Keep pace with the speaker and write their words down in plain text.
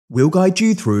We'll guide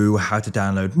you through how to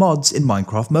download mods in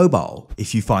Minecraft Mobile.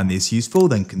 If you find this useful,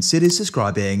 then consider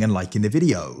subscribing and liking the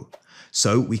video.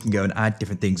 So we can go and add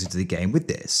different things into the game with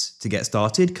this. To get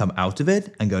started, come out of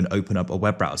it and go and open up a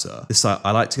web browser. The site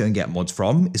I like to go and get mods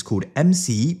from is called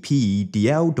mcpdl.com.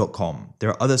 There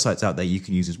are other sites out there you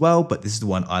can use as well, but this is the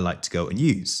one I like to go and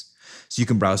use. So you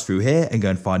can browse through here and go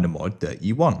and find a mod that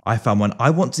you want. I found one I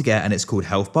want to get and it's called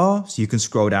Health Bar. So you can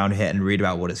scroll down here and read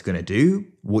about what it's going to do.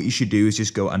 What you should do is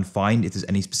just go and find if there's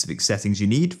any specific settings you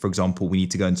need. For example, we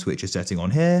need to go and switch a setting on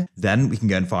here. Then we can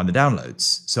go and find the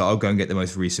downloads. So I'll go and get the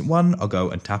most recent one. I'll go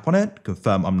and tap on it,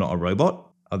 confirm I'm not a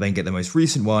robot. I'll then get the most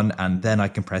recent one and then I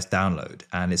can press download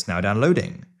and it's now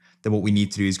downloading. Then what we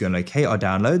need to do is go and locate our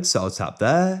downloads. So I'll tap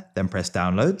there, then press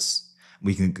downloads.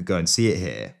 We can go and see it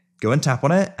here. Go and tap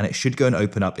on it and it should go and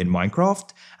open up in Minecraft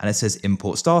and it says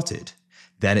import started.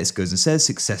 Then it goes and says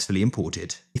successfully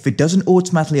imported. If it doesn't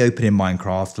automatically open in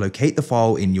Minecraft, locate the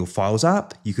file in your Files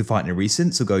app. You can find it in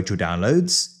recent, so go to your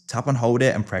downloads, tap and hold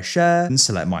it and press share and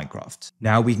select Minecraft.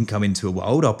 Now we can come into a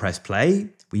world, I'll press play.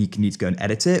 You can need to go and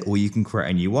edit it or you can create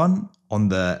a new one. On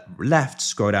the left,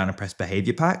 scroll down and press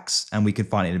behavior packs and we can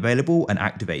find it available and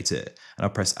activate it. And I'll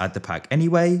press add the pack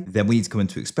anyway. Then we need to come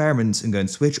into experiments and go and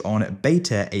switch on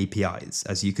beta APIs,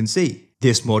 as you can see.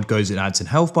 This mod goes and adds in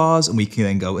health bars and we can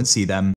then go and see them